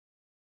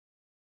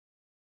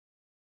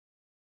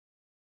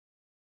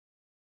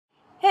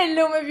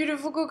Hello my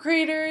beautiful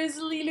co-creators,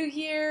 Lilou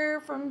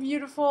here from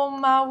beautiful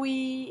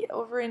Maui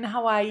over in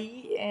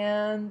Hawaii,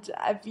 and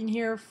I've been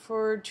here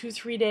for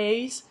 2-3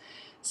 days.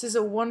 This is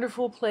a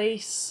wonderful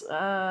place.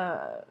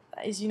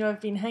 As you know,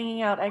 I've been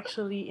hanging out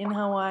actually in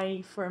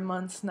Hawaii for a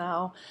month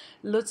now.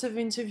 Lots of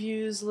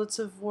interviews, lots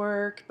of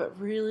work, but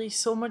really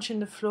so much in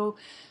the flow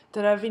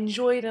that I've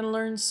enjoyed and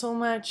learned so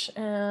much.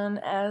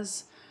 And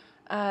as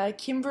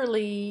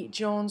Kimberly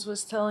Jones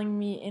was telling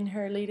me in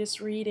her latest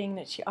reading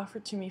that she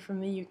offered to me from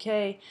the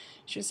UK,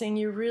 she was saying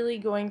you're really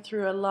going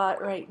through a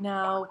lot right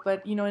now,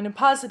 but you know, in a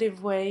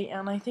positive way,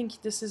 and I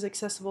think this is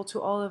accessible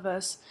to all of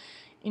us.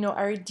 You know,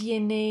 our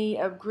DNA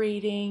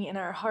upgrading and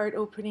our heart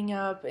opening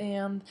up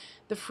and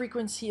the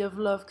frequency of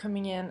love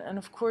coming in. And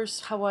of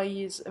course,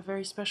 Hawaii is a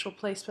very special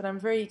place, but I'm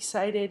very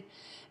excited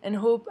and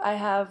hope I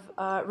have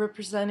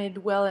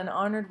represented well and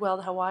honored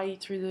well Hawaii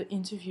through the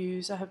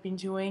interviews I have been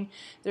doing.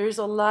 There's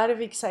a lot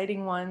of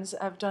exciting ones.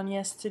 I've done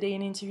yesterday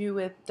an interview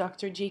with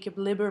Dr. Jacob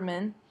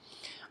Liberman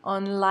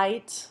on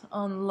light,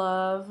 on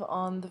love,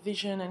 on the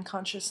vision and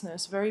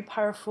consciousness. Very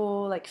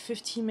powerful, like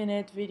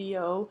 15-minute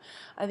video.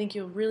 I think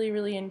you'll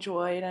really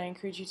enjoy it. I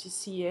encourage you to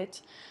see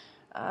it.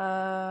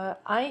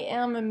 I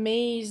am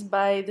amazed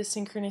by the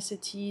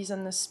synchronicities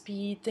and the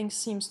speed. Things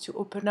seems to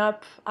open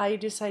up. I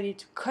decided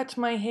to cut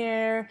my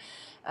hair.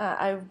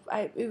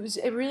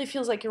 It really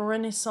feels like a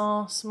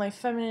renaissance. My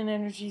feminine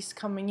energy is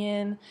coming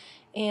in,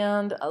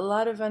 and a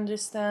lot of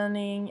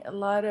understanding, a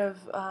lot of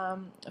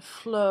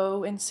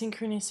flow and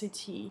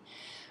synchronicity.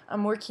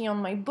 I'm working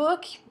on my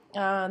book,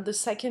 the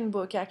second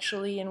book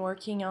actually, and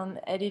working on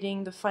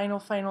editing, the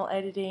final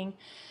editing.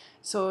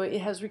 So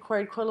it has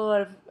required quite a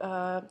lot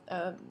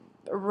of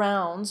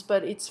rounds,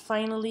 but it's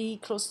finally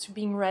close to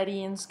being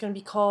ready, and it's going to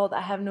be called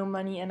I Have No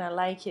Money and I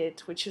Like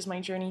It, which is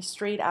my journey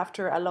straight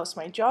after I lost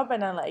my job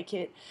and I like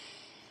it.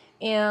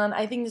 And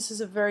I think this is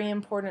a very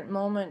important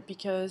moment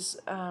because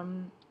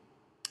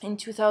in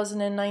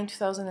 2009,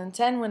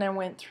 2010, when I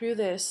went through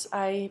this,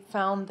 I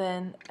found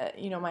then,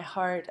 you know, my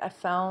heart. I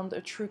found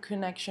a true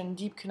connection,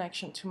 deep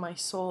connection to my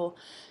soul,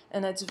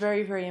 and that's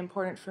very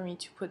important for me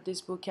to put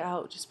this book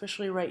out,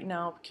 especially right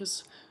now,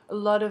 because a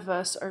lot of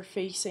us are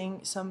facing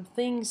some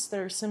things that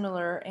are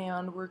similar,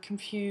 and we're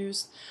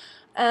confused.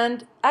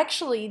 And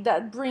actually,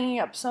 that bringing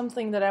up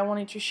something that I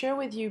wanted to share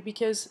with you,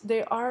 because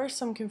there are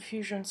some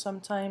confusion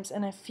sometimes,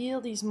 and I feel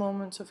these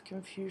moments of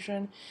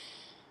confusion.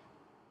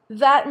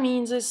 That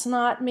means it's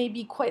not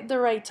maybe quite the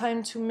right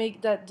time to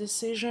make that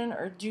decision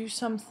or do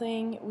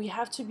something. We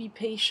have to be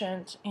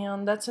patient,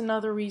 and that's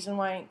another reason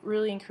why I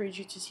really encourage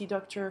you to see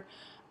Dr.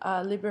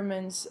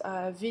 Liberman's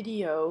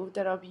video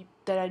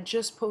that I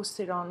just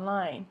posted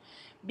online,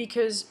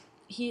 because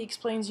he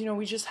explains, you know,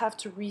 we just have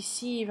to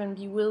receive and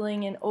be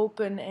willing and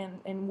open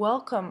and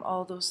welcome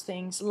all those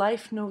things.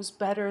 Life knows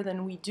better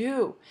than we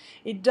do.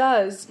 It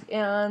does,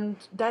 and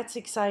that's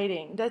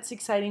exciting. That's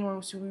exciting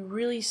when we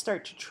really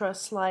start to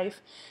trust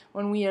life,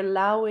 when we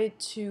allow it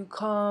to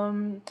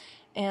come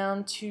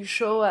and to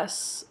show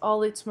us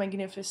all its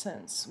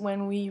magnificence,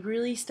 when we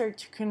really start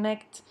to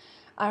connect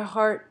our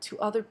heart to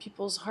other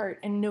people's heart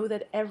and know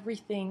that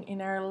everything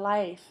in our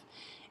life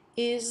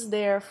is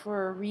there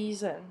for a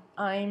reason.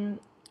 I'm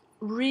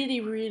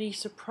really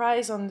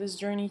surprised on this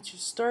journey to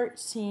start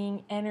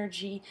seeing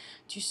energy,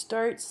 to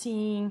start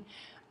seeing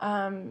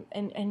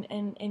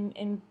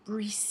and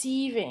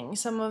receiving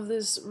some of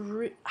this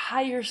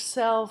higher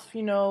self,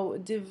 you know,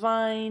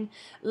 divine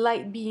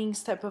light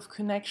beings type of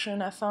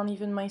connection. I found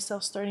even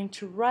myself starting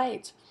to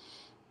write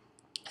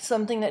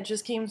something that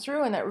just came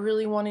through and that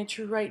really wanted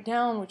to write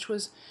down, which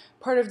was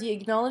part of the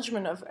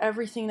acknowledgement of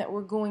everything that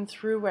we're going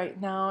through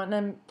right now. And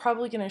I'm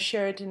probably going to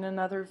share it in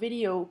another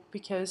video,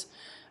 because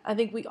I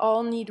think we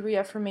all need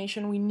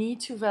reaffirmation. We need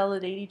to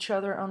validate each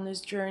other on this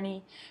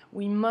journey.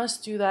 We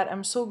must do that.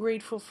 I'm so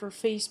grateful for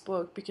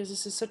Facebook, because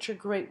this is such a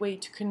great way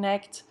to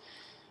connect.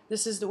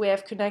 This is the way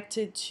I've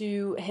connected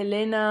to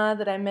Helena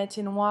that I met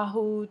in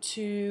Oahu,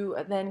 to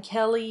then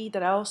Kelly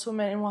that I also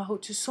met in Oahu,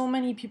 to so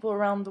many people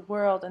around the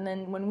world. And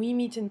then when we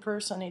meet in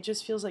person, it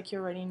just feels like you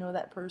already know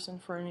that person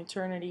for an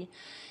eternity.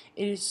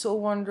 It is so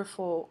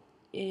wonderful.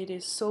 It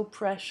is so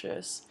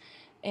precious.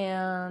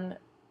 And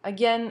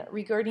again,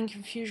 regarding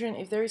confusion,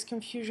 if there is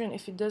confusion,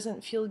 if it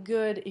doesn't feel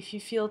good, if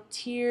you feel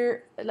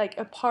like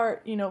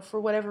apart, you know, for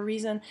whatever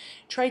reason,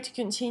 try to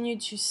continue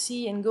to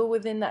see and go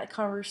within that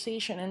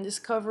conversation and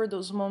discover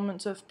those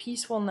moments of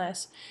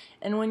peacefulness.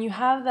 And when you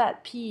have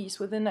that peace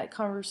within that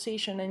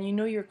conversation, and you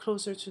know you're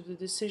closer to the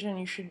decision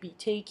you should be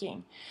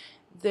taking,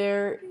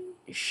 there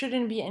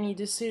shouldn't be any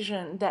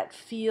decision that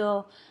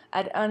feel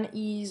at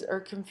unease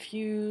or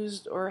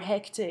confused or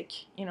hectic.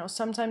 You know,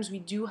 sometimes we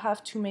do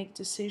have to make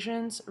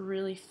decisions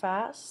really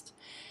fast,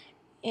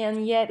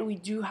 and yet we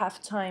do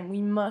have time.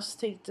 We must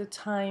take the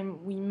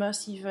time. We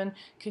must even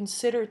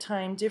consider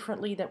time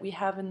differently than we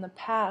have in the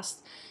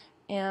past,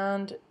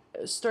 and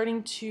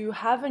starting to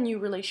have a new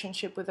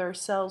relationship with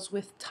ourselves,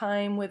 with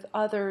time, with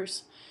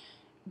others,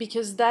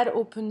 because that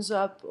opens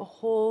up a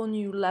whole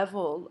new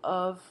level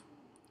of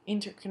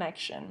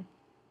interconnection,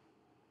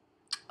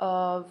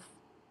 of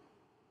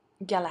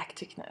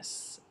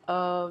galacticness,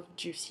 of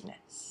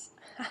juiciness.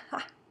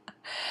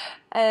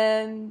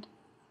 And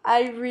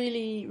I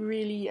really,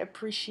 really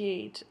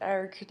appreciate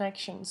our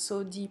connection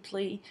so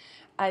deeply.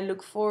 I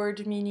look forward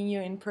to meeting you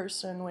in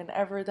person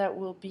whenever that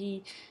will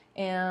be.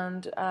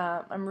 And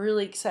I'm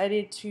really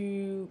excited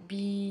to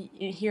be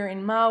here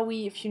in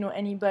Maui. If you know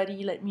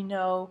anybody, let me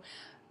know.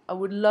 I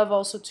would love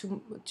also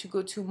to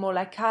go to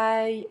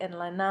Molokai and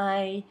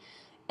Lanai.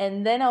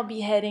 And then I'll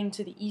be heading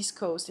to the East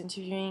Coast,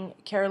 interviewing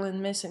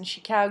Carolyn Miss in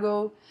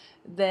Chicago,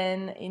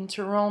 then in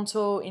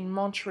Toronto, in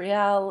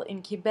Montreal,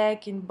 in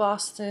Quebec, in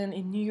Boston,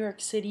 in New York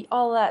City,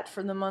 all that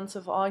for the month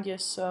of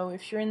August. So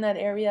if you're in that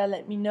area,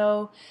 let me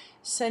know.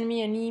 Send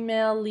me an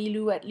email,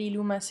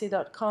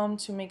 lilou@liloumasse.com,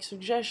 to make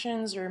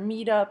suggestions or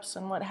meetups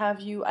and what have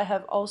you. I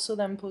have also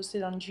them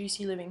posted on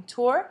Juicy Living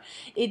Tour.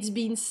 It's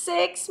been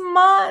 6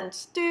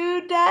 months,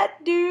 dude,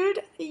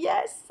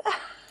 yes.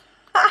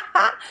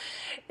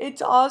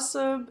 It's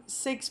awesome.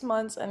 6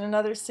 months and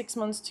another 6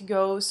 months to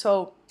go.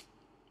 So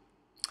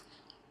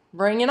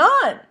bring it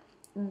on.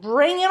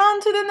 Bring it on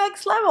to the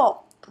next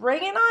level.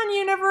 Bring it on,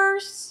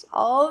 universe.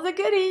 All the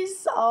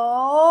goodies.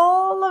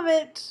 All of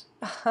it.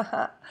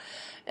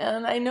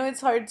 And I know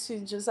it's hard to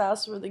just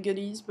ask for the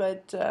goodies,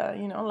 but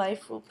you know,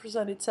 life will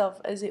present itself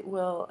as it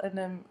will, and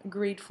I'm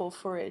grateful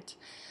for it,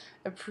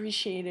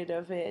 appreciated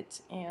of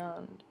it,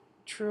 and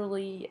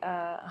truly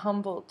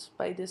humbled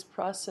by this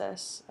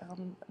process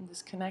and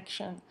this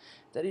connection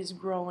that is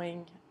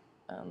growing,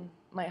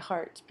 my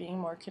heart being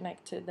more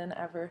connected than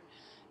ever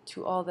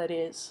to all that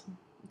is.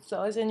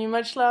 So I send you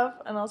much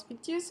love, and I'll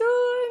speak to you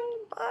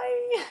soon.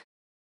 Bye.